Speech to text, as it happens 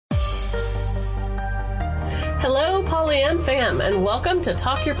Hello, Polyam fam, and welcome to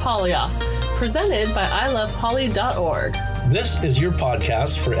Talk Your Poly Off, presented by ilovepoly.org. This is your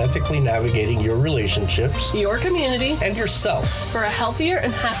podcast for ethically navigating your relationships, Your community, and yourself for a healthier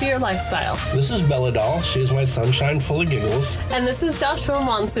and happier lifestyle. This is Bella Doll. She is my sunshine full of giggles. And this is Joshua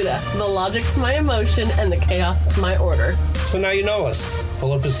Monsuda, the logic to my emotion and the chaos to my order. So now you know us.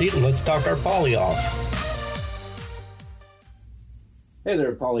 Pull up a seat and let's talk our poly off. Hey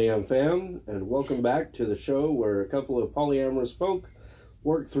there, Polyam fam, and welcome back to the show where a couple of polyamorous folk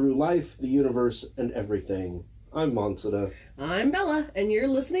work through life, the universe, and everything. I'm Monsuda. I'm Bella, and you're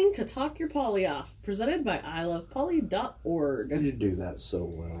listening to Talk Your Poly Off, presented by ilovepoly.org. You do that so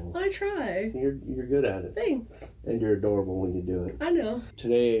well. I try. You're good at it. Thanks. And you're adorable when you do it. I know.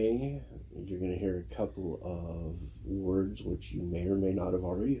 Today, you're going to hear a couple of words which you may or may not have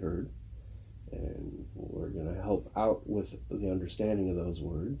already heard. And we're going to help out with the understanding of those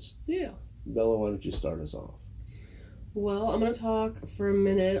words. Yeah. Bella, why don't you start us off? Well, I'm going to talk for a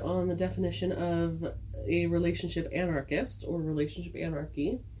minute on the definition of a relationship anarchist or relationship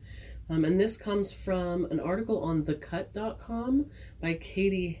anarchy. And this comes from an article on thecut.com by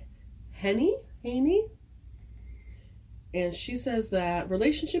Katie Haney. And she says that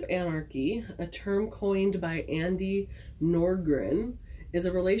relationship anarchy, a term coined by Andy Nordgren, is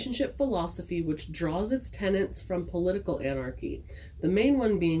a relationship philosophy which draws its tenets from political anarchy, the main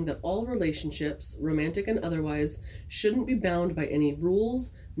one being that all relationships, romantic and otherwise, shouldn't be bound by any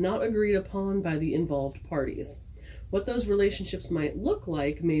rules not agreed upon by the involved parties. What those relationships might look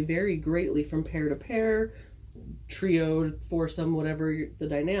like may vary greatly from pair to pair, trio, foursome, whatever the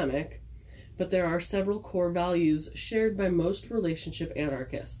dynamic, but there are several core values shared by most relationship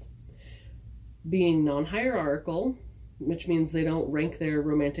anarchists. Being non-hierarchical, which means they don't rank their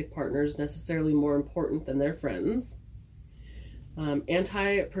romantic partners necessarily more important than their friends.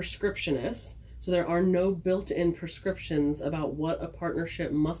 Anti-prescriptionists, so there are no built-in prescriptions about what a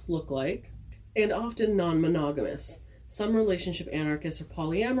partnership must look like. And often non-monogamous. Some relationship anarchists are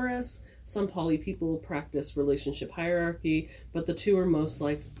polyamorous, some poly people practice relationship hierarchy, but the two are most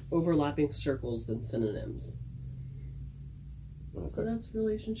like overlapping circles than synonyms. Okay. So that's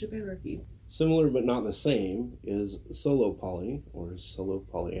relationship anarchy. Similar but not the same is solo poly or solo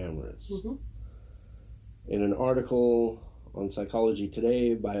polyamorous. Mm-hmm. In an article on Psychology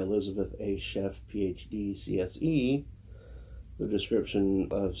Today by Elizabeth A. Sheff, PhD, CSE, the description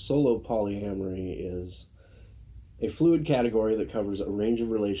of solo polyamory is a fluid category that covers a range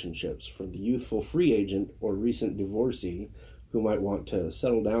of relationships, from the youthful free agent or recent divorcee who might want to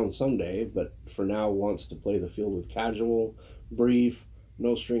settle down someday, but for now wants to play the field with casual, brief,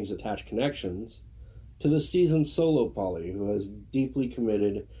 no strings attached connections, to the seasoned solo poly who has deeply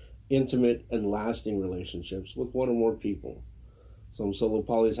committed, intimate, and lasting relationships with one or more people. Some solo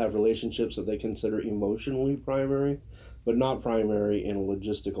polys have relationships that they consider emotionally primary, but not primary in a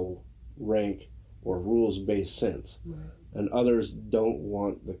logistical rank or rules-based sense. Right. And others don't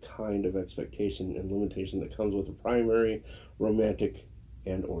want the kind of expectation and limitation that comes with a primary romantic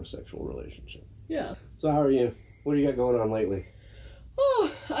and or sexual relationship. Yeah. So how are you? What do you got going on lately?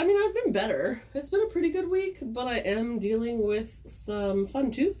 Oh, I mean, I've been better. It's been a pretty good week, but I am dealing with some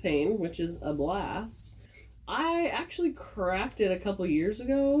fun tooth pain, which is a blast. I actually cracked it a couple years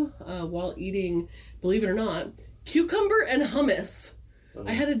ago while eating, believe it or not, cucumber and hummus. Oh.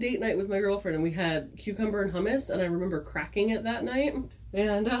 I had a date night with my girlfriend, and we had cucumber and hummus, and I remember cracking it that night.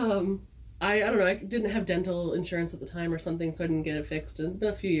 And I don't know, I didn't have dental insurance at the time or something, so I didn't get it fixed, and it's been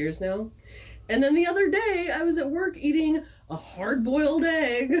a few years now. And then the other day, I was at work eating a hard-boiled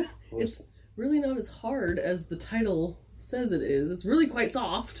egg. It's really not as hard as the title says it is. It's really quite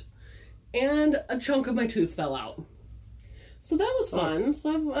soft. And a chunk of my tooth fell out. So that was fun. Oh.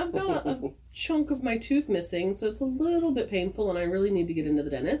 So I've got a chunk of my tooth missing, so it's a little bit painful, and I really need to get into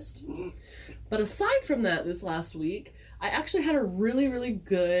the dentist. But aside from that, this last week, I actually had a really, really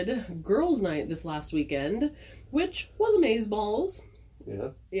good girls' night this last weekend, which was amazeballs. Yeah.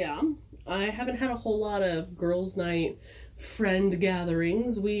 Yeah. I haven't had a whole lot of girls' night friend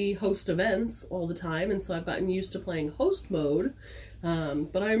gatherings. We host events all the time, and so I've gotten used to playing host mode.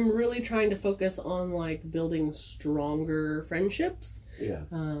 But I'm really trying to focus on like building stronger friendships. Yeah.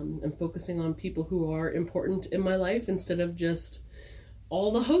 And focusing on people who are important in my life instead of just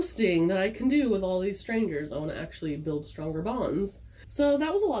all the hosting that I can do with all these strangers. I want to actually build stronger bonds. So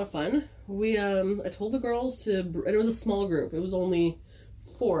that was a lot of fun. I told the girls and it was a small group. It was only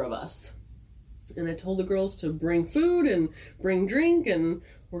 4 of us. And I told the girls to bring food and bring drink, and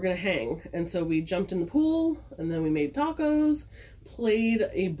we're going to hang. And so we jumped in the pool, and then we made tacos, played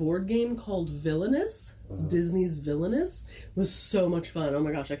a board game called Villainous. It's Disney's Villainous. It was so much fun. Oh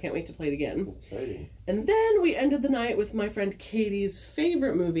my gosh, I can't wait to play it again. Exciting. And then we ended the night with my friend Katie's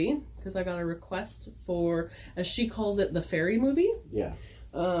favorite movie, because I got a request for, as she calls it, the fairy movie. Yeah.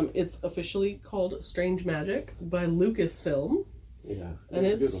 It's officially called Strange Magic by Lucasfilm. Yeah. And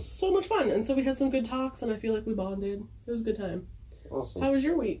it's so much fun. And so we had some good talks, and I feel like we bonded. It was a good time. Awesome. How was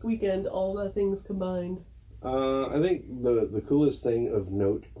your weekend, all the things combined? I think the coolest thing of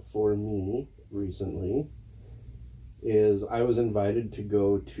note for me recently is I was invited to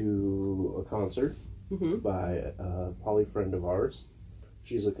go to a concert by a poly friend of ours.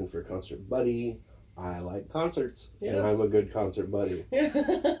 She's looking for a concert buddy. I like concerts, and I'm a good concert buddy.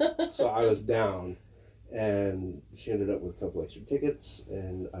 So I was down, and she ended up with a couple extra tickets,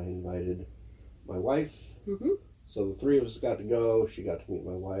 and I invited my wife. So the three of us got to go. She got to meet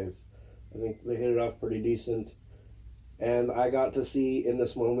my wife. I think they hit it off pretty decent. And I got to see In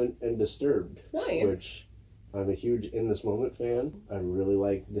This Moment and Disturbed. Nice. Which I'm a huge In This Moment fan. I really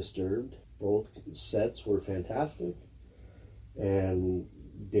like Disturbed. Both sets were fantastic. And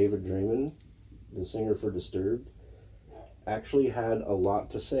David Draymond, the singer for Disturbed, actually had a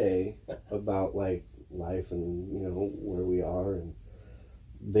lot to say about like life and, you know, where we are. And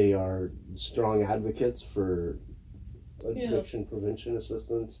they are strong advocates for addiction prevention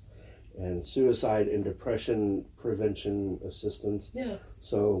assistance and suicide and depression prevention assistance. Yeah.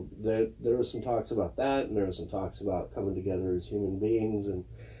 So there was some talks about that, and there was some talks about coming together as human beings and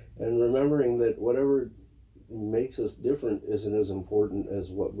remembering that whatever makes us different isn't as important as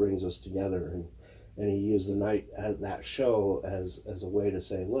what brings us together. And he used the night at that show as a way to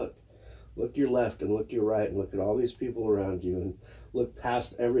say, look to your left and look to your right and look at all these people around you and look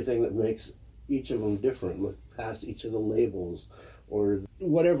past everything that makes each of them different. Look past each of the labels or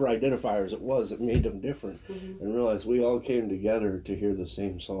whatever identifiers it was that made them different, and realize we all came together to hear the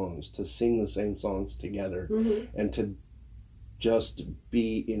same songs, to sing the same songs together, and to just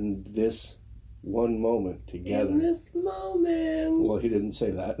be in this one moment together. In this moment. Well, he didn't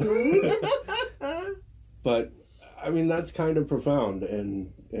say that. But, I mean, that's kind of profound,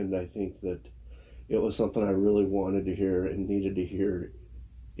 and I think that it was something I really wanted to hear and needed to hear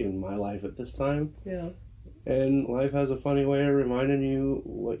in my life at this time. Yeah. And life has a funny way of reminding you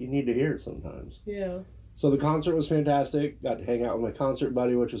what you need to hear sometimes. Yeah. So the concert was fantastic. Got to hang out with my concert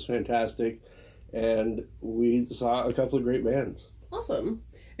buddy, which was fantastic. And we saw a couple of great bands. Awesome.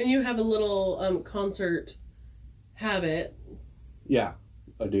 And you have a little concert habit. Yeah,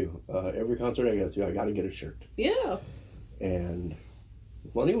 I do. Every concert I go to, I got to get a shirt. Yeah. And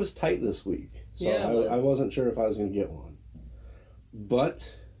money was tight this week. So yeah, I wasn't sure if I was going to get one.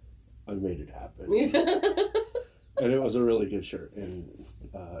 But I made it happen. And it was a really good shirt. And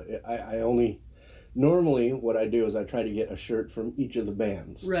I only... Normally, what I do is I try to get a shirt from each of the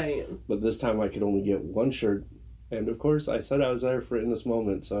bands. Right. But this time I could only get one shirt. And, of course, I said I was there for In This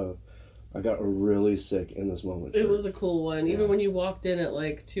Moment, so I got a really sick In This Moment shirt. It was a cool one. Even when you walked in at,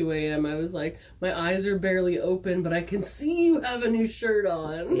 like, 2 a.m., I was like, my eyes are barely open, but I can see you have a new shirt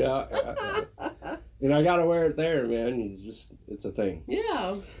on. Yeah. And I got to wear it there, man. It's a thing.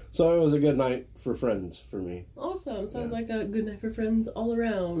 Yeah. So it was a good night for friends for me. Awesome. Sounds like a good night for friends all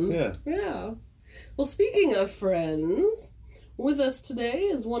around. Yeah. Yeah. Well, speaking of friends, with us today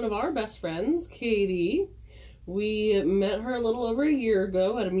is one of our best friends, Katie. We met her a little over a year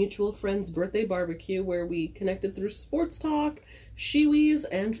ago at a mutual friend's birthday barbecue where we connected through sports talk, shiwis,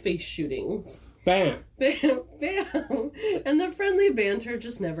 and face shootings. Bam! Bam! Bam! And the friendly banter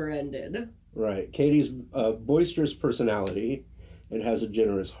just never ended. Right. Katie's a boisterous personality and has a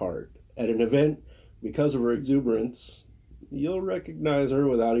generous heart. At an event, because of her exuberance, you'll recognize her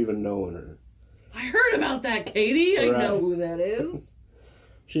without even knowing her. I heard about that, Katie. I know who that is.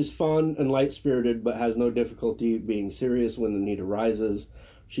 She's fun and light-spirited, but has no difficulty being serious when the need arises.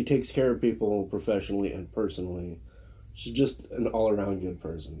 She takes care of people professionally and personally. She's just an all-around good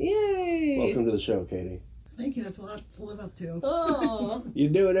person. Yay! Welcome to the show, Katie. Thank you. That's a lot to live up to. Oh. You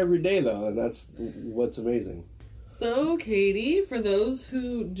do it every day, though, and that's what's amazing. So, Katie, for those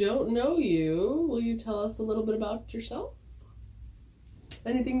who don't know you, will you tell us a little bit about yourself?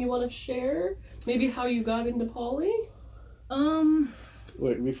 Anything you want to share? Maybe how you got into poly?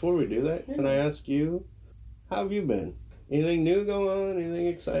 Wait, before we do that, can I ask you, how have you been? Anything new going on? Anything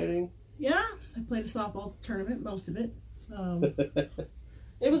exciting? Yeah, I played a softball tournament, most of it.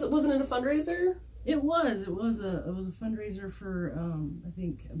 Wasn't it a fundraiser? It was a fundraiser for I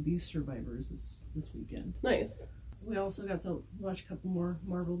think abuse survivors this weekend. Nice. We also got to watch a couple more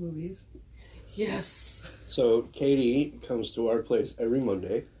Marvel movies. Yes. So Katie comes to our place every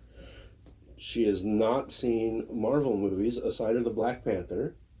Monday. She has not seen Marvel movies aside of the Black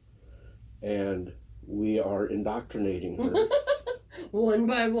Panther, and we are indoctrinating her One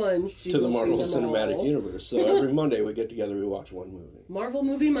by one, to the Marvel Cinematic Universe. So every Monday we get together, we watch one movie. Marvel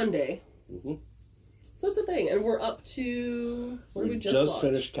Movie Monday. Mm-hmm. So it's a thing, and we're up to what did we just watch?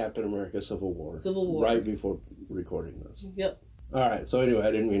 Finished Captain America: Civil War. Civil War. Right before recording this. Yep. All right. So anyway, I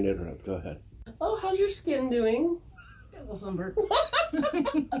didn't mean to interrupt. Go ahead. Oh, how's your skin doing? Got a little sunburn.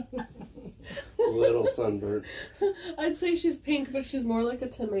 Little sunburn. I'd say she's pink, but she's more like a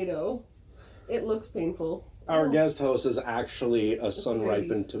tomato. It looks painful. Our guest host is actually a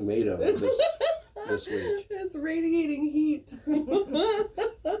sun-ripened tomato this week. It's radiating heat.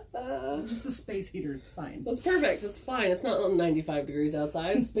 Just the space heater, it's fine. That's perfect. It's fine. It's not 95 degrees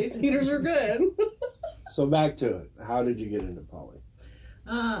outside. Space heaters are good. So back to it. How did you get into poly?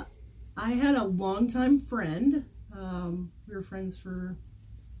 I had a longtime friend. We were friends for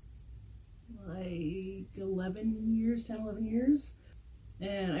like 11 years, 10, 11 years.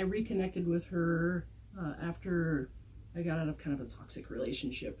 And I reconnected with her after I got out of kind of a toxic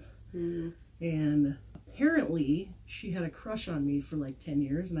relationship. Mm. And apparently she had a crush on me for like 10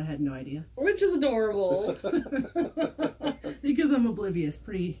 years and I had no idea. Which is adorable. Because I'm oblivious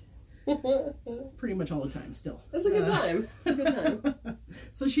pretty much all the time still. It's a good time. It's a good time.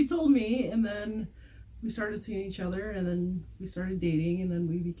 So she told me, and then we started seeing each other, and then we started dating, and then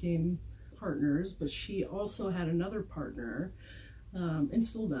we became partners. But she also had another partner, and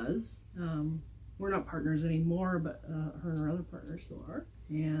still does. We're not partners anymore, but her and her other partner still are.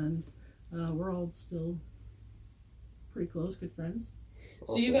 And we're all still pretty close, good friends.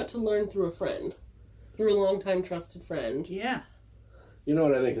 So you got to learn through a friend. Through a longtime trusted friend. Yeah. You know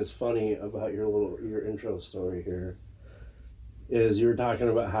what I think is funny about your intro story here is you were talking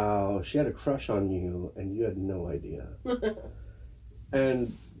about how she had a crush on you and you had no idea.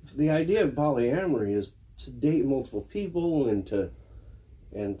 And the idea of polyamory is to date multiple people and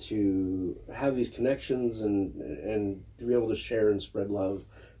to have these connections and to be able to share and spread love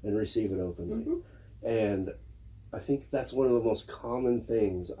and receive it openly. Mm-hmm. And I think that's one of the most common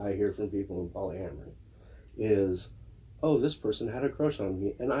things I hear from people in polyamory is, oh, this person had a crush on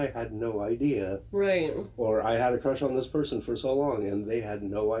me and I had no idea. Right. Or I had a crush on this person for so long and they had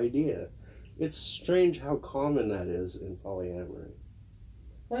no idea. It's strange how common that is in polyamory.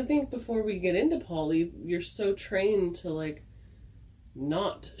 Well, I think before we get into poly, you're so trained to, like,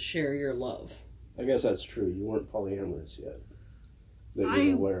 not share your love. I guess that's true. You weren't polyamorous yet. That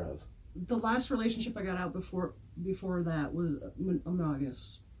you're aware of. The last relationship I got out before that was a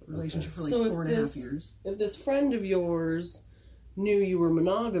monogamous relationship for like 4.5 years. If this friend of yours knew you were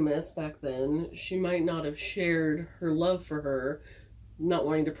monogamous back then, she might not have shared her love for her, not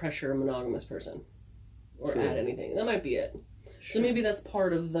wanting to pressure a monogamous person or add anything. That might be it. Sure. So maybe that's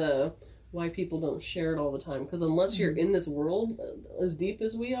part of the why people don't share it all the time. Because unless you're in this world as deep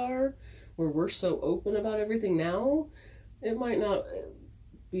as we are, where we're so open about everything now, it might not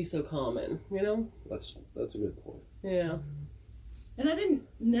be so common, you know? That's a good point. Yeah. And I didn't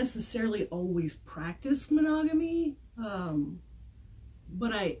necessarily always practice monogamy,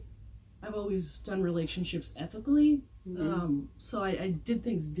 but I've always done relationships ethically. Mm-hmm. So I did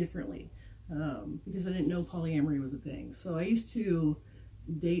things differently because I didn't know polyamory was a thing. So I used to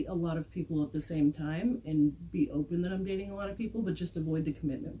date a lot of people at the same time and be open that I'm dating a lot of people, but just avoid the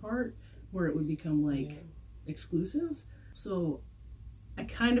commitment part where it would become like exclusive. So I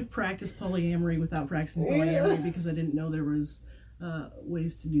kind of practiced polyamory without practicing polyamory because I didn't know there was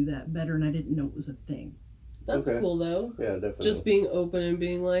ways to do that better, and I didn't know it was a thing. That's cool, though. Yeah, definitely. Just being open and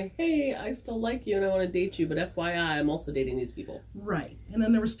being like, hey, I still like you and I want to date you, but FYI, I'm also dating these people. Right. And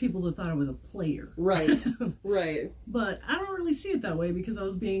then there was people that thought I was a player. Right. Right. But I don't really see it that way because I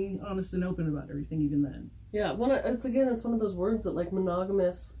was being honest and open about everything even then. Yeah, it's one of those words that, like,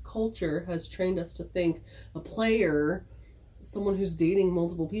 monogamous culture has trained us to think a player, someone who's dating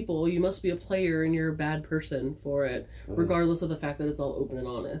multiple people, you must be a player and you're a bad person for it, regardless of the fact that it's all open and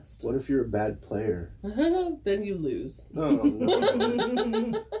honest. What if you're a bad player? Then you lose. Oh,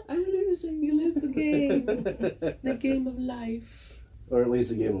 no. I'm losing. You lose the game. The game of life. Or at least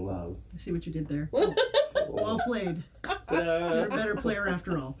the game of love. I see what you did there. Well played. You're a better player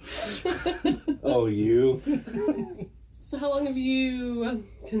after all. Oh, you? So how long have you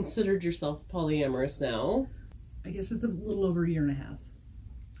considered yourself polyamorous now? I guess it's a little over 1.5 years.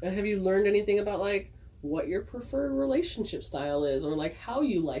 And have you learned anything about, like, what your preferred relationship style is, or, like, how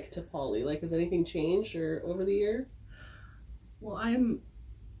you like to poly? Like, has anything changed over the year? Well, I'm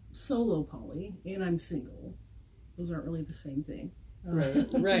solo poly, and I'm single. Those aren't really the same thing.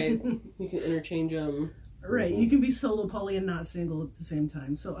 Right. You can interchange them. Right, you can be solo poly and not single at the same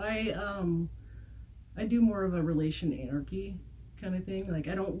time. So I do more of a relation anarchy kind of thing. Like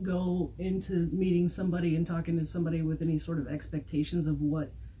I don't go into meeting somebody and talking to somebody with any sort of expectations of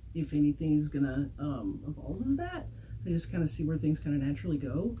what, if anything, is gonna evolve of that. I just kind of see where things kind of naturally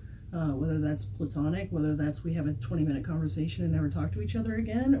go. Whether that's platonic, whether that's we have a 20-minute conversation and never talk to each other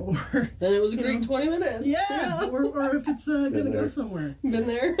again, or then it was a great 20 minutes. Yeah, or if it's gonna go somewhere. Been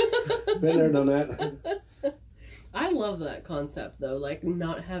there. Been there, done that. I love that concept though, like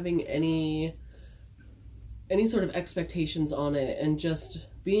not having any sort of expectations on it and just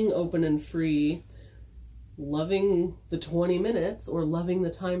being open and free, loving the 20 minutes or loving the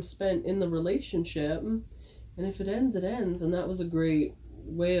time spent in the relationship. And if it ends, it ends. And that was a great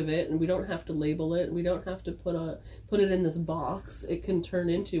way of it. And we don't have to label it. We don't have to put it in this box. It can turn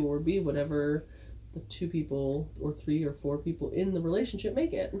into or be whatever the 2 people or 3 or 4 people in the relationship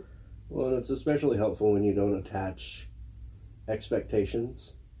make it. Well, and it's especially helpful when you don't attach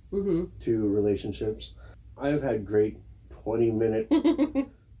expectations to relationships. I've had great 20-minute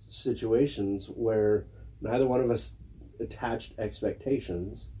situations where neither one of us attached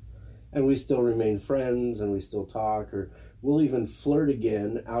expectations, and we still remain friends and we still talk, or we'll even flirt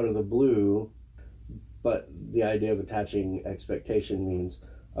again out of the blue. But the idea of attaching expectation means,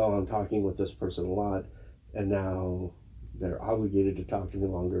 oh, I'm talking with this person a lot, and now they're obligated to talk to me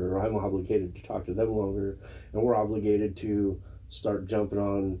longer, or I'm obligated to talk to them longer, and we're obligated to start jumping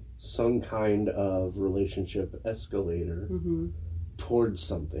on some kind of relationship escalator towards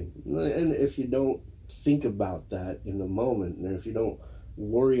something. And if you don't think about that in the moment, and if you don't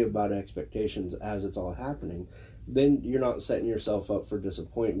worry about expectations as it's all happening, then you're not setting yourself up for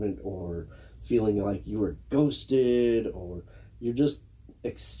disappointment or feeling like you were ghosted, or you're just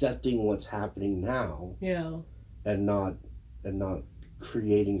accepting what's happening now. Yeah. And not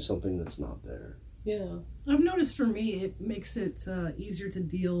creating something that's not there. Yeah. I've noticed for me, it makes it easier to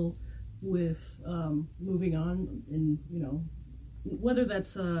deal with moving on, and whether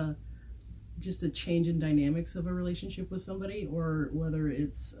that's just a change in dynamics of a relationship with somebody, or whether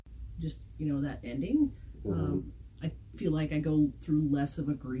it's just that ending. I feel like I go through less of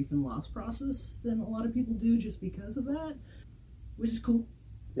a grief and loss process than a lot of people do, just because of that, which is cool.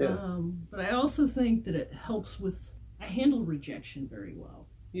 Yeah. But I also think that it helps with. I handle rejection very well.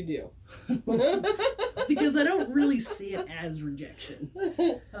 You do. Because I don't really see it as rejection.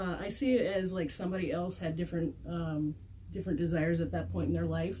 I see it as like somebody else had different desires at that point in their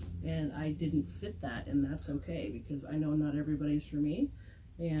life, and I didn't fit that, and that's okay, because I know not everybody's for me,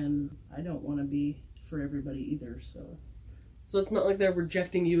 and I don't want to be for everybody either. So it's not like they're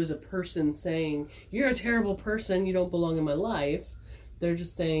rejecting you as a person, saying, you're a terrible person, you don't belong in my life. They're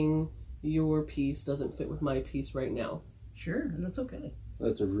just saying, your piece doesn't fit with my piece right now. Sure, and that's okay.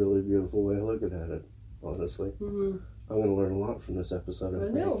 That's a really beautiful way of looking at it, honestly. I'm going to learn a lot from this episode, I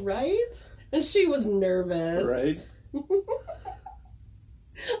think. know, right? And she was nervous. Right?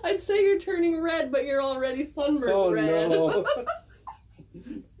 I'd say you're turning red, but you're already sunburned red. Oh,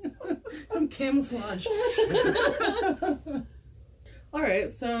 no. I'm camouflage. All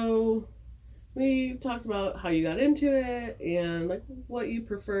right, so we talked about how you got into it and like what you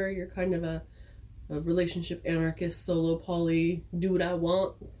prefer. You're kind of a relationship anarchist, solo poly, do what I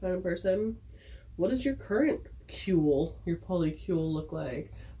want kind of person. What does your current your polycule look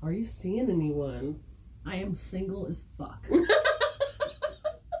like? Are you seeing anyone? I am single as fuck. I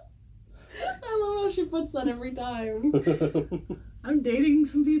love how she puts that every time. I'm dating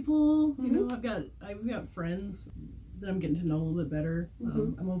some people. I've got friends that I'm getting to know a little bit better.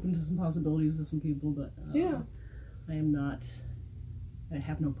 I'm open to some possibilities with some people, but I am not. I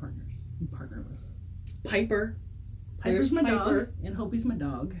have no partners. I'm partnerless. Piper's my dog, and Hopi's my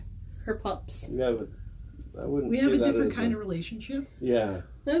dog. Her pups. Yeah, but I wouldn't. We have a different kind of relationship. Yeah.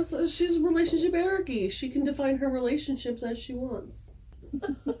 She's relationship anarchy. She can define her relationships as she wants.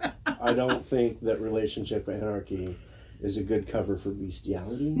 I don't think that relationship anarchy is a good cover for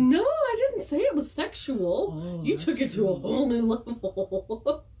bestiality. No, I didn't say it was sexual. Oh, you took it to a whole new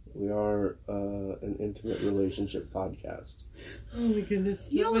level. We are an intimate relationship podcast. Oh my goodness.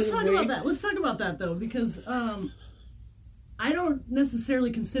 Let's talk about that. Let's talk about that, though, because I don't necessarily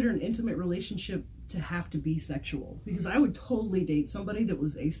consider an intimate relationship to have to be sexual, because I would totally date somebody that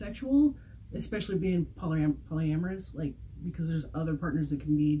was asexual, especially being polyamorous, like, because there's other partners that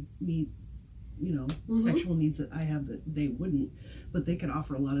can meet sexual needs that I have that they wouldn't, but they could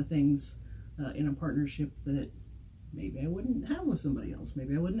offer a lot of things in a partnership that maybe I wouldn't have with somebody else.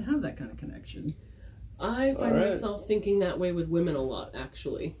 Maybe I wouldn't have that kind of connection. I find myself thinking that way with women a lot,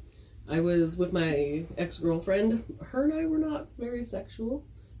 actually. I was with my ex-girlfriend. Her and I were not very sexual.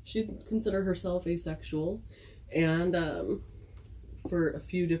 she'd consider herself asexual, and for a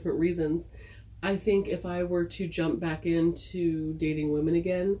few different reasons. I think if I were to jump back into dating women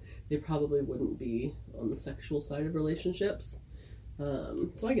again, they probably wouldn't be on the sexual side of relationships.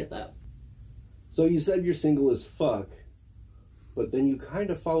 So I get that. So you said you're single as fuck, but then you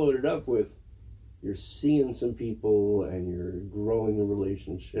kind of followed it up with you're seeing some people and you're growing the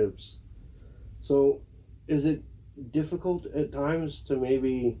relationships. So is it difficult at times to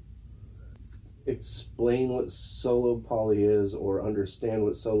maybe explain what solo poly is or understand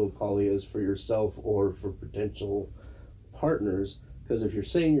what solo poly is for yourself or for potential partners? Because if you're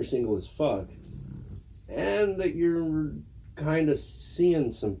saying you're single as fuck and that you're kind of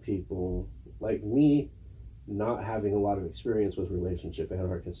seeing some people, like me, not having a lot of experience with relationship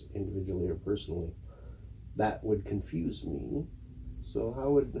anarchists individually or personally, that would confuse me. So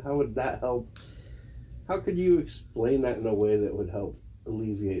how would that help? How could you explain that in a way that would help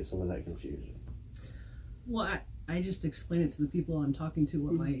alleviate some of that confusion? Well, I just explain it to the people I'm talking to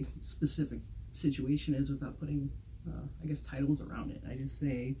what my specific situation is without putting, I guess, titles around it. I just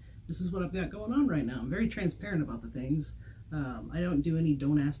say, this is what I've got going on right now. I'm very transparent about the things. I don't do any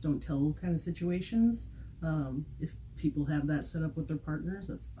don't ask, don't tell kind of situations. If people have that set up with their partners,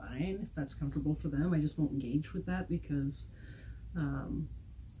 that's fine. If that's comfortable for them, I just won't engage with that because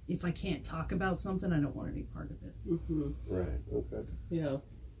if I can't talk about something, I don't want any part of it. Mm-hmm. Right, okay. Yeah.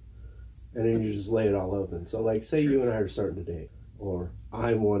 And then you just lay it all open. So like say you and I are starting to date, or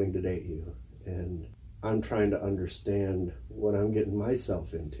I'm wanting to date you, and I'm trying to understand what I'm getting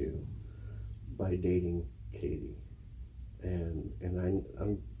myself into by dating Katie. And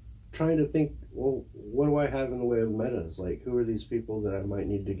I'm trying to think, well, what do I have in the way of metas? Like, who are these people that I might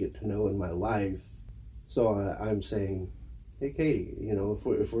need to get to know in my life? So I'm saying, hey, Katie, you know,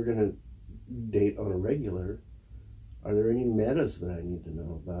 if we're going to date on a regular, are there any metas that I need to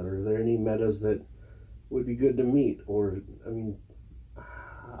know about? Or are there any metas that would be good to meet? Or, I mean,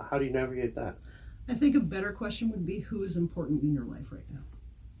 how do you navigate that? I think a better question would be, who is important in your life right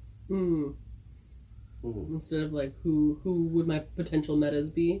now? Instead of like, who would my potential metas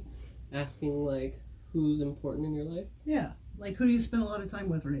be? Asking like, who's important in your life? Yeah. Like, who do you spend a lot of time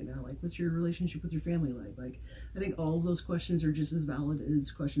with right now? Like, what's your relationship with your family like? Like, I think all of those questions are just as valid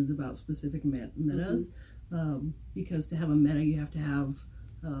as questions about specific metas. Because to have a meta, you have to have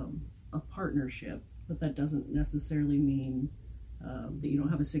a partnership, but that doesn't necessarily mean that you don't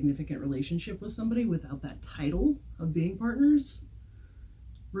have a significant relationship with somebody without that title of being partners,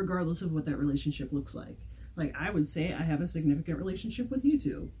 regardless of what that relationship looks like. Like, I would say I have a significant relationship with you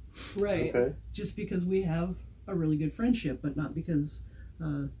two. Right. Okay. Just because we have a really good friendship, but not because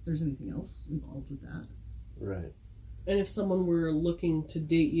there's anything else involved with that. Right. And if someone were looking to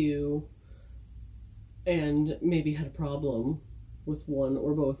date you and maybe had a problem with one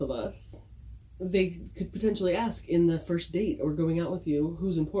or both of us, they could potentially ask in the first date or going out with you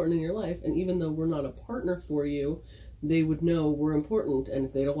who's important in your life. And even though we're not a partner for you, they would know we're important. And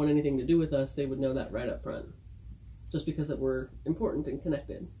if they don't want anything to do with us, they would know that right up front. Just because that we're important and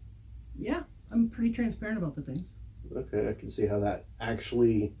connected. Yeah, I'm pretty transparent about the things. Okay, I can see how that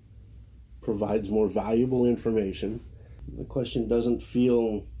actually provides more valuable information. The question doesn't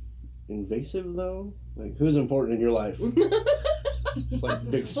feel invasive, though. Like, who's important in your life? It's like a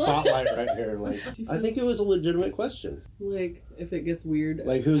big spotlight right here. Like, I think it was a legitimate question. Like, if it gets weird.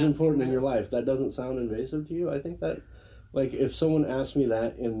 Like, who's important in your life? That doesn't sound invasive to you? I think that, like, if someone asked me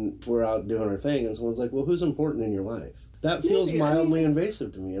that and we're out doing our thing and someone's like, well, who's important in your life? That feels mildly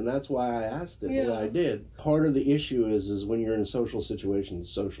invasive to me, and that's why I asked it the way I did. Part of the issue is when you're in social situations,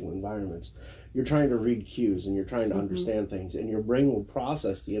 social environments, you're trying to read cues and you're trying to understand things, and your brain will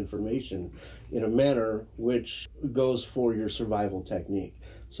process the information in a manner which goes for your survival technique.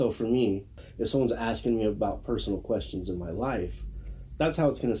 So for me, if someone's asking me about personal questions in my life, that's how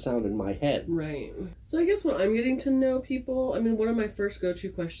it's going to sound in my head. Right. So I guess when I'm getting to know people, I mean, one of my first go-to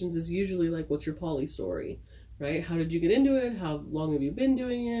questions is usually like, what's your poly story? Right? How did you get into it? How long have you been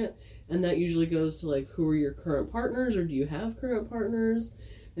doing it? And that usually goes to like, who are your current partners, or do you have current partners?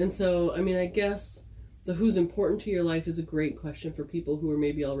 And so, I mean, I guess the who's important to your life is a great question for people who are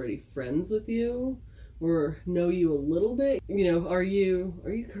maybe already friends with you or know you a little bit. You know, are you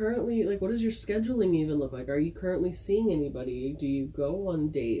currently, like, what does your scheduling even look like? Are you currently seeing anybody? Do you go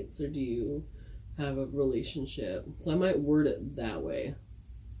on dates, or do you have a relationship? So I might word it that way.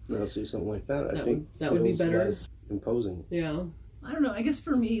 I'll see something like that. I think that would be better. Less imposing. Yeah. I don't know. I guess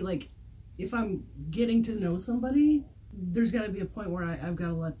for me, like, if I'm getting to know somebody, there's got to be a point where I've got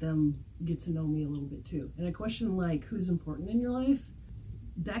to let them get to know me a little bit too. And a question like, who's important in your life,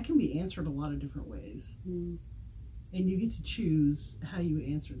 that can be answered a lot of different ways. and you get to choose how you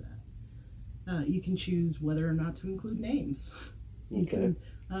answer that. You can choose whether or not to include names. You can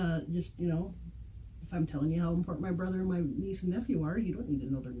just, if I'm telling you how important my brother and my niece and nephew are, you don't need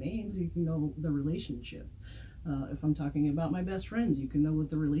to know their names. You can know the relationship. If I'm talking about my best friends, you can know what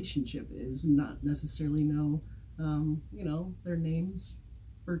the relationship is, not necessarily know, their names,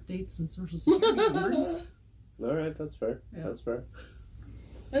 birth dates, and social security numbers. All right, that's fair. Yeah. That's fair.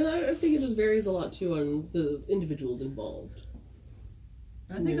 And I think it just varies a lot, too, on the individuals involved.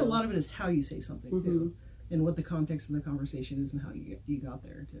 And I think a lot of it is how you say something, too, and what the context of the conversation is and how you got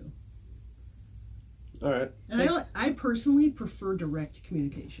there, too. All right. And I personally prefer direct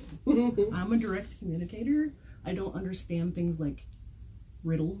communication. I'm a direct communicator. I don't understand things like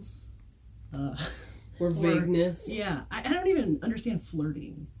riddles. Or vagueness. Yeah, I don't even understand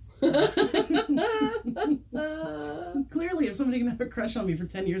flirting. Clearly, if somebody can have a crush on me for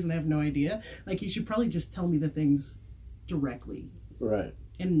 10 years and I have no idea, you should probably just tell me the things directly. Right.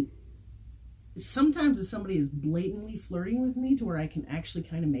 And sometimes if somebody is blatantly flirting with me to where I can actually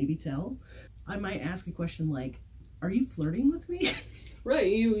kind of maybe tell, I might ask a question like, are you flirting with me? Right,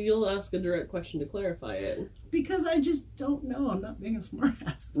 you'll ask a direct question to clarify it. Because I just don't know. I'm not being a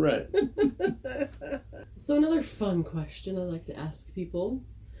smartass. Right. So another fun question I like to ask people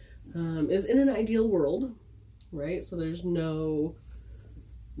is, in an ideal world, right? So there's no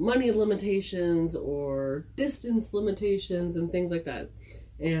money limitations or distance limitations and things like that.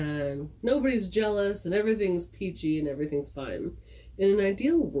 And nobody's jealous and everything's peachy and everything's fine. In an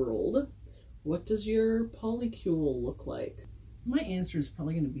ideal world, what does your polycule look like? My answer is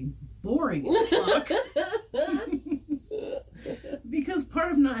probably going to be boring as fuck. Because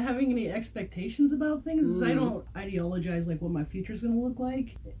part of not having any expectations about things is I don't ideologize what my future is going to look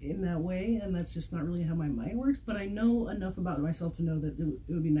like in that way, and that's just not really how my mind works. But I know enough about myself to know that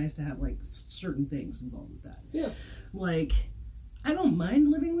it would be nice to have certain things involved with that. Yeah. I don't mind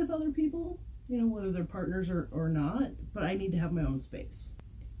living with other people, whether they're partners or not, but I need to have my own space.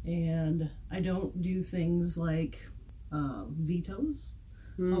 And I don't do things like vetoes.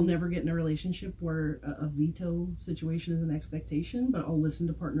 I'll never get in a relationship where a veto situation is an expectation, but I'll listen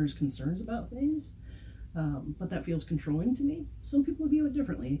to partners' concerns about things. But that feels controlling to me. Some people view it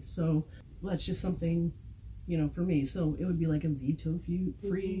differently. So that's just something, for me. So it would be like a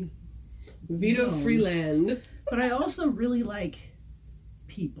veto-free Veto-free land. But I also really like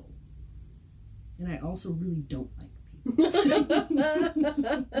people. And I also really don't like people.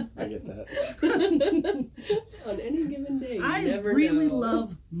 I get that. On any given day, you I never really know.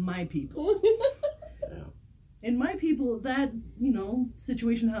 love my people. Yeah. And my people, that,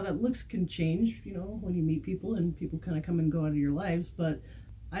 situation, how that looks can change, when you meet people and people kind of come and go out of your lives. But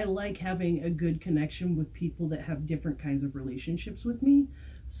I like having a good connection with people that have different kinds of relationships with me.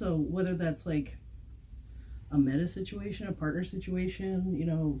 So whether that's a meta situation, a partner situation,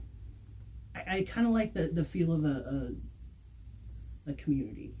 I kind of like the feel of a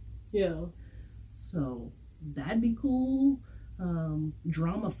community. Yeah. So that'd be cool.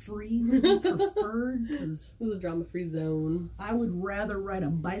 Drama-free would be preferred, because This is a drama-free zone. I would rather ride a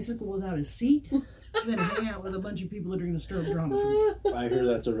bicycle without a seat than hang out with a bunch of people that are going to stir up drama for me. I hear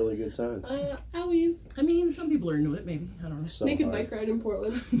that's a really good time. Owies. I mean, some people are into it, maybe. I don't know. So Naked hard. bike ride in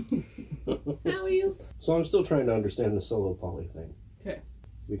Portland. Owies. So I'm still trying to understand the solo poly thing. Okay.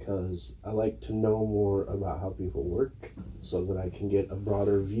 Because I like to know more about how people work so that I can get a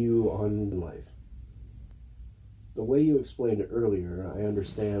broader view on life. The way you explained it earlier, I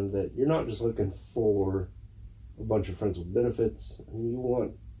understand that you're not just looking for a bunch of friends with benefits. I mean, you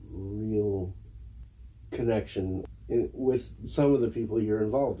want real connection with some of the people you're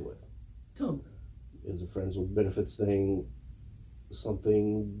involved with. Totally. Is a friends with benefits thing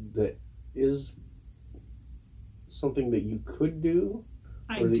something that is something that you could do?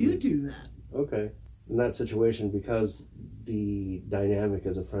 I Or that you- do that. Okay. In that situation, because the dynamic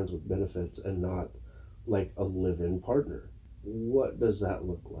is a friends with benefits and not like a live-in partner, what does that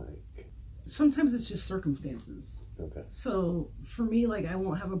look like? Sometimes it's just circumstances. Okay. So for me, I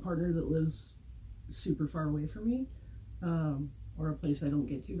won't have a partner that lives super far away from me, or a place I don't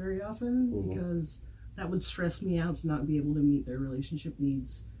get to very often, because that would stress me out to not be able to meet their relationship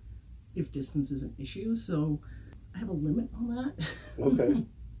needs if distance is an issue. So I have a limit on that. Okay.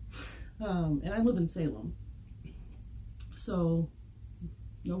 And I live in Salem. So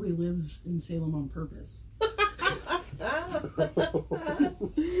nobody lives in Salem on purpose.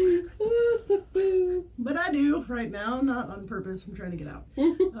 But I do right now, not on purpose. I'm trying to get out.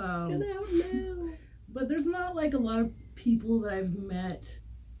 Get out now. But there's not a lot of people that I've met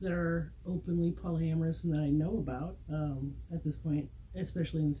that are openly polyamorous and that I know about at this point,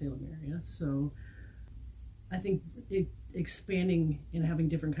 especially in the Salem area. So I think expanding and having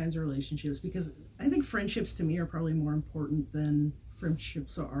different kinds of relationships, because I think friendships to me are probably more important than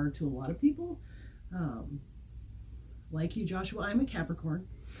friendships are to a lot of people. Like you, Joshua, I'm a Capricorn.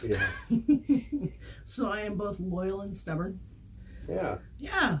 Yeah. So I am both loyal and stubborn. Yeah.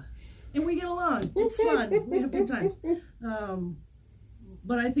 Yeah. And we get along. It's fun. We have good times.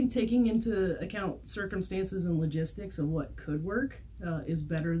 But I think taking into account circumstances and logistics of what could work is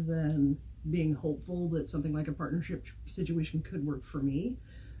better than being hopeful that something like a partnership situation could work for me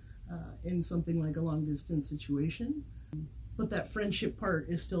in something like a long distance situation. But that friendship part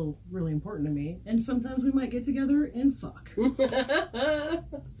is still really important to me. And sometimes we might get together and fuck.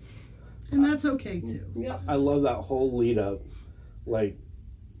 And that's okay too. Yeah. I love that whole lead up. Like,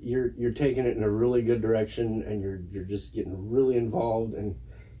 you're taking it in a really good direction, and you're just getting really involved and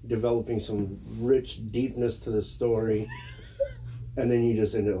developing some rich deepness to the story. And then you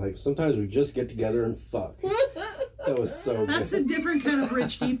just end it like, sometimes we just get together and fuck. That was so good. That's a different kind of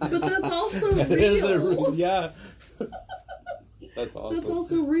rich deepness. But that's also That is real. yeah. That's awesome. That's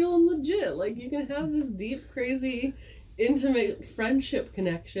also real and legit. Like, you can have this deep, crazy, intimate friendship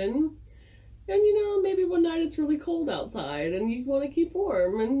connection. And, you know, maybe one night it's really cold outside and you want to keep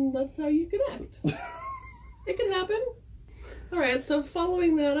warm, and that's how you connect. It can happen. All right, so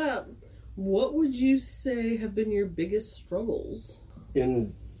following that up, what would you say have been your biggest struggles?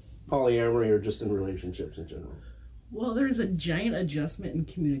 In polyamory or just in relationships in general? Well, there's a giant adjustment in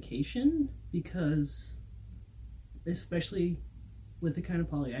communication because, especially with the kind of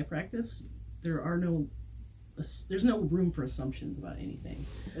poly I practice, there's no room for assumptions about anything.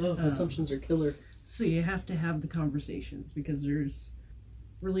 Oh, assumptions are killer. So you have to have the conversations because there's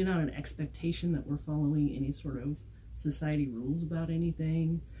really not an expectation that we're following any sort of society rules about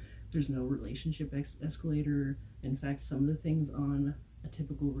anything. There's no relationship escalator. In fact, some of the things on a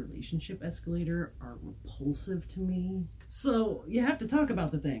typical relationship escalator are repulsive to me. So you have to talk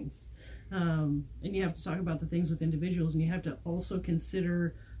about the things. And you have to talk about the things with individuals, and you have to also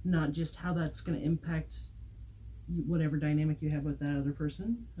consider not just how that's going to impact whatever dynamic you have with that other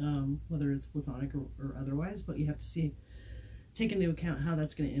person, whether it's platonic or otherwise, but you have to take into account how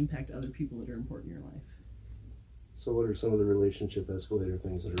that's going to impact other people that are important in your life. So what are some of the relationship escalator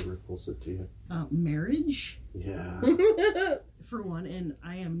things that are repulsive to you? Marriage, Yeah. for one, and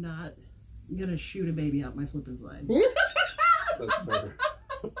I am not going to shoot a baby out my slip and slide. That's fair.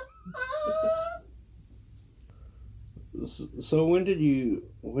 So when did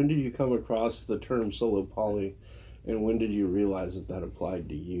you come across the term solo poly, and when did you realize that applied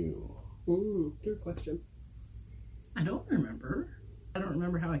to you? Good question. I don't remember. I don't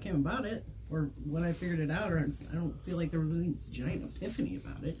remember how I came about it or when I figured it out, or I don't feel like there was any giant epiphany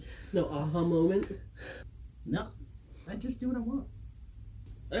about it. No aha moment? No, I just do what I want.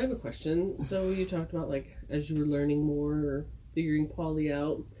 I have a question. So you talked about, like, as you were learning more or figuring poly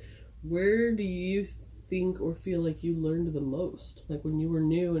out, where do you think or feel like you learned the most? Like, when you were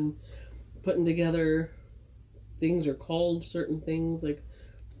new and putting together things or called certain things, like,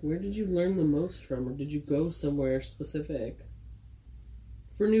 where did you learn the most from, or did you go somewhere specific?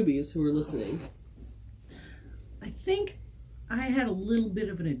 For newbies who are listening. I think I had a little bit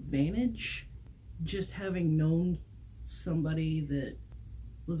of an advantage just having known somebody that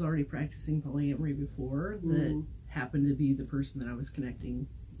was already practicing polyamory before that happened to be the person that I was connecting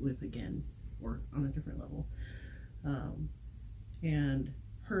with again, or on a different level. And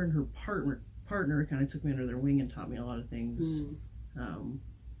her and her partner kind of took me under their wing and taught me a lot of things.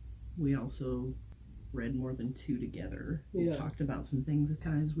 We also read more than two together. We talked about some things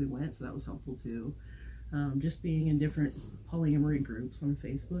kind of as we went, so that was helpful too. Just being in different polyamory groups on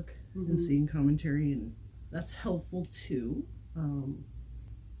Facebook and seeing commentary, and that's helpful too,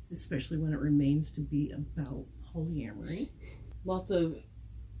 especially when it remains to be about polyamory. Lots of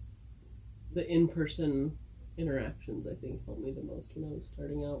the in-person interactions, I think, helped me the most when I was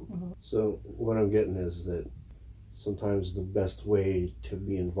starting out. So what I'm getting is that sometimes the best way to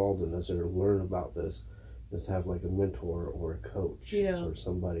be involved in this or learn about this is to have like a mentor or a coach or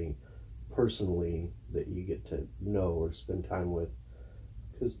somebody personally that you get to know or spend time with,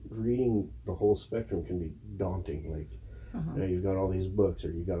 because reading the whole spectrum can be daunting. Like, you know, you've got all these books,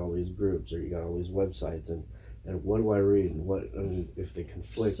 or you got all these groups, or you got all these websites, and what do I read, and what, I mean, if they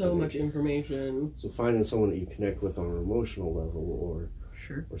conflict. So much information. So finding someone that you connect with on an emotional level, or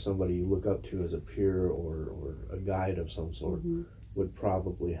somebody you look up to as a peer or a guide of some sort, would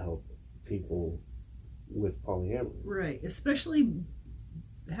probably help people with polyamory. Right, especially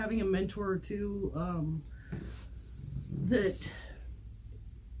having a mentor or two that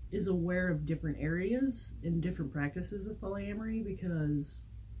is aware of different areas and different practices of polyamory, because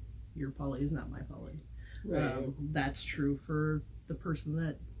your poly is not my poly. Right. That's true for the person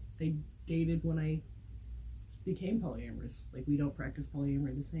that I dated when I became polyamorous. Like, we don't practice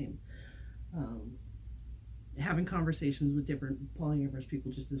polyamory the same. Having conversations with different polyamorous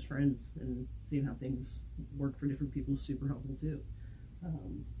people just as friends and seeing how things work for different people is super helpful too.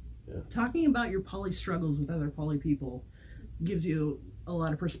 Talking about your poly struggles with other poly people gives you a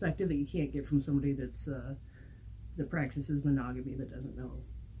lot of perspective that you can't get from somebody that's that practices monogamy, that doesn't know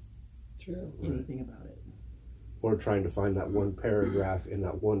anything about it. Or trying to find that one paragraph in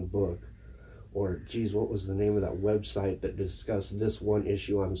that one book. Or, geez, what was the name of that website that discussed this one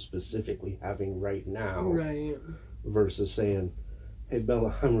issue I'm specifically having right now? Right. Versus saying, hey,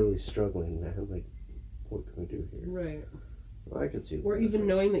 Bella, I'm really struggling, man. Like, what can we do here? Right. Well, I could see that. Or even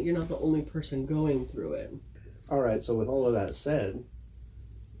knowing that you're not the only person going through it. All right, so with all of that said,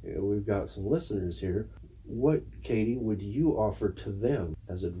 we've got some listeners here. What, Katie, would you offer to them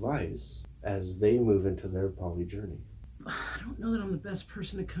as advice as they move into their poly journey? I don't know that I'm the best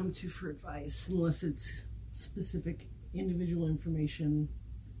person to come to for advice unless it's specific individual information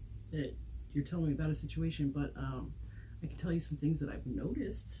that you're telling me about a situation, but I can tell you some things that I've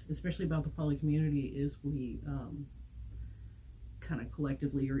noticed, especially about the poly community, is we kind of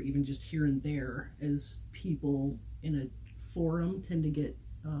collectively, or even just here and there, as people in a forum tend to get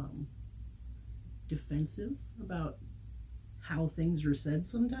defensive about how things are said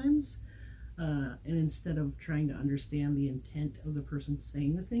sometimes. And instead of trying to understand the intent of the person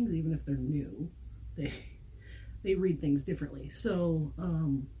saying the things, even if they're new, they read things differently. So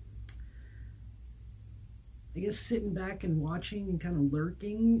I guess sitting back and watching and kind of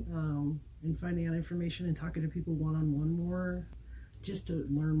lurking and finding out information and talking to people one-on-one more just to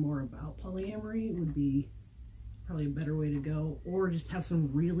learn more about polyamory would be probably a better way to go, or just have some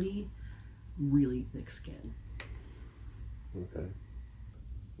really, really thick skin. Okay.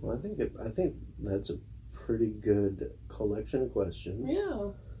 Well, I think that's a pretty good collection of questions.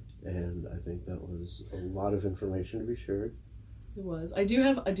 Yeah. And I think that was a lot of information to be shared. It was. I do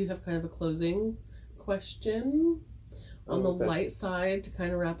have kind of a closing question on the light side to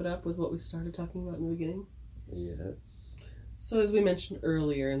kind of wrap it up with what we started talking about in the beginning. Yes. So as we mentioned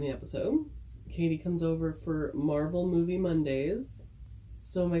earlier in the episode, Katie comes over for Marvel Movie Mondays.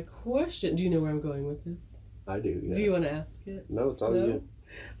 So my question, do you know where I'm going with this? I do, yeah. Do you want to ask it? No, it's all you.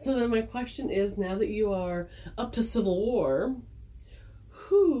 So then my question is, now that you are up to Civil War,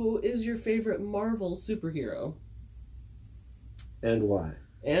 who is your favorite Marvel superhero? And why?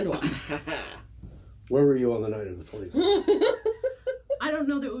 And why? Where were you on the night of the 25th? I don't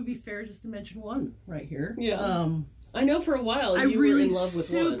know that it would be fair just to mention one right here. Yeah. I know for a while you really were in love with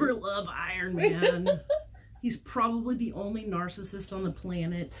one. I super love Iron Man. He's probably the only narcissist on the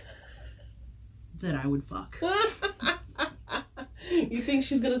planet that I would fuck. You think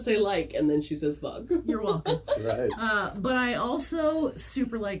she's going to say like, and then she says fuck. You're welcome. Right. But I also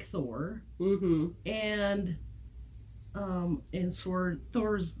super like Thor. Mm-hmm. And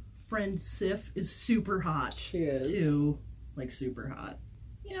Thor's friend Sif is super hot. She is. Too. Like, super hot.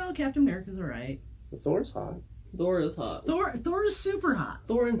 You know, Captain America's alright. Thor's hot. Thor is hot. Thor is super hot.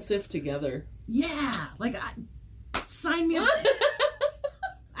 Thor and Sif together. Yeah. Like, sign me up.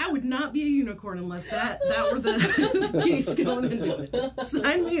 I would not be a unicorn unless that were the case going into it.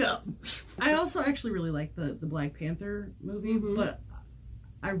 Sign me up. I also actually really like the Black Panther movie, but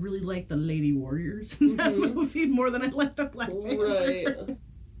I really like the Lady Warriors in that movie more than I like the Black Panther. Right.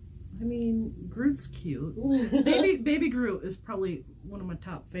 I mean, Groot's cute. Baby Groot is probably one of my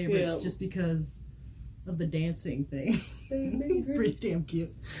top favorites just because of the dancing thing. He's pretty damn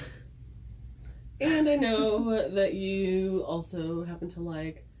cute. And I know that you also happen to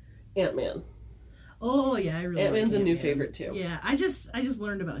like Ant-Man. Oh yeah, I really Ant-Man's like a new favorite too. Yeah, I just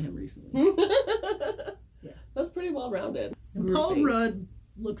learned about him recently. Yeah. That's pretty well rounded. And Paul Rudd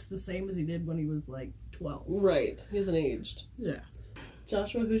looks the same as he did when he was like 12. Right. He hasn't aged. Yeah.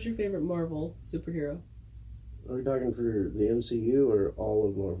 Joshua, who's your favorite Marvel superhero? Are we talking for the MCU or all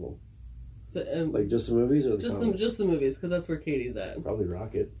of Marvel? Like just the movies or the comics? Just the movies, because that's where Katie's at. Probably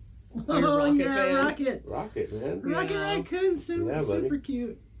Rocket. You're a Rocket yeah, fan? Rocket. Rocket, man. Rocket Raccoon's super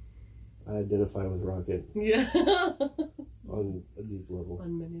cute. I identify with Rocket. Yeah. On a deep level.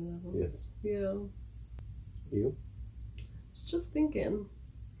 On many levels. Yes. Yeah. You? I was just thinking.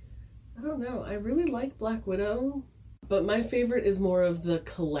 I don't know. I really like Black Widow, but my favorite is more of the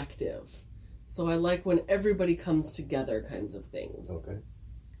collective. So I like when everybody comes together kinds of things. Okay.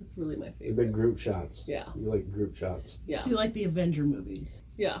 That's really my The favorite. big group shots. Yeah. You like group shots. Yeah. So you like the Avenger movies?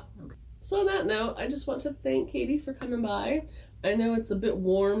 Yeah. Okay. So on that note, I just want to thank Katie for coming by. I know it's a bit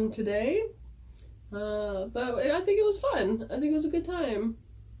warm today, but I think it was fun. I think it was a good time.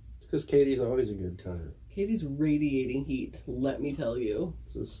 It's because Katie's always a good time. Katie's radiating heat, let me tell you.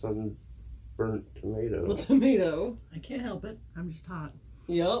 It's a sunburnt tomato. The tomato. I can't help it. I'm just hot.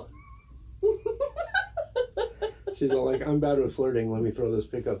 Yep. She's all like, I'm bad with flirting. Let me throw this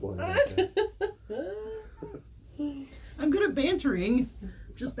pickup line out there. I'm good at bantering,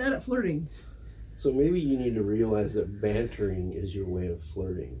 just bad at flirting. So maybe you need to realize that bantering is your way of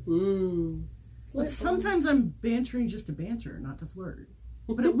flirting. But sometimes I'm bantering just to banter, not to flirt.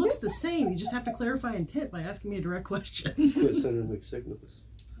 But it looks the same. You just have to clarify intent by asking me a direct question. Quit sending mixed signals.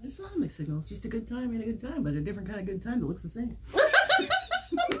 It's not a mixed signal. It's just a good time and a good time, but a different kind of good time that looks the same.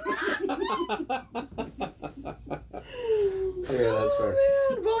 Okay, that's fair.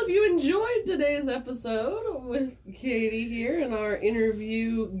 Man. Well, if you enjoyed today's episode with Katie here in our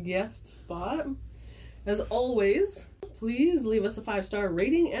interview guest spot, as always, please leave us a 5-star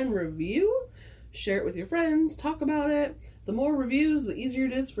rating and review. Share it with your friends. Talk about it. The more reviews, the easier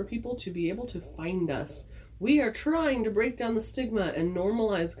it is for people to be able to find us. We are trying to break down the stigma and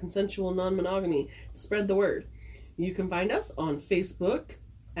normalize consensual non-monogamy. Spread the word. You can find us on Facebook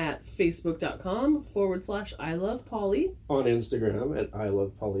at facebook.com/ILovePolly. On Instagram at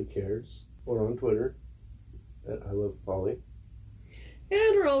ILovePollyCares. Or on Twitter at ILovePolly.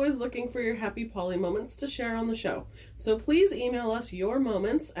 And we're always looking for your happy poly moments to share on the show. So please email us your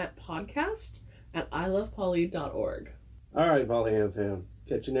moments at podcast@ilovepolly.org. All right, Polyam fam.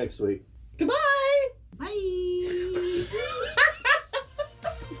 Catch you next week. Goodbye! Bye!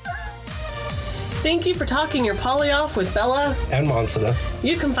 Thank you for talking your poly off with Bella. And Monsita.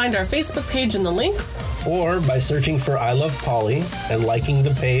 You can find our Facebook page in the links. Or by searching for I Love Poly and liking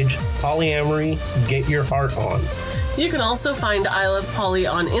the page Polyamory, Get Your Heart On. You can also find I Love Poly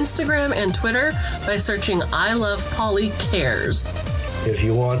on Instagram and Twitter by searching I Love Poly Cares. If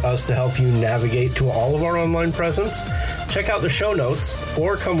you want us to help you navigate to all of our online presence, check out the show notes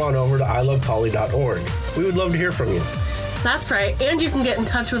or come on over to ilovepoly.org. We would love to hear from you. That's right, and you can get in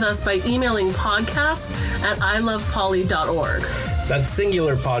touch with us by emailing podcast@ilovepoly.org. That's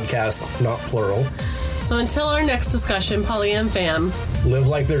singular podcast, not plural. So until our next discussion, Polyam fam, Live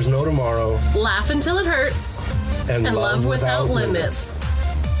like there's no tomorrow. laugh until it hurts, And and love without limits.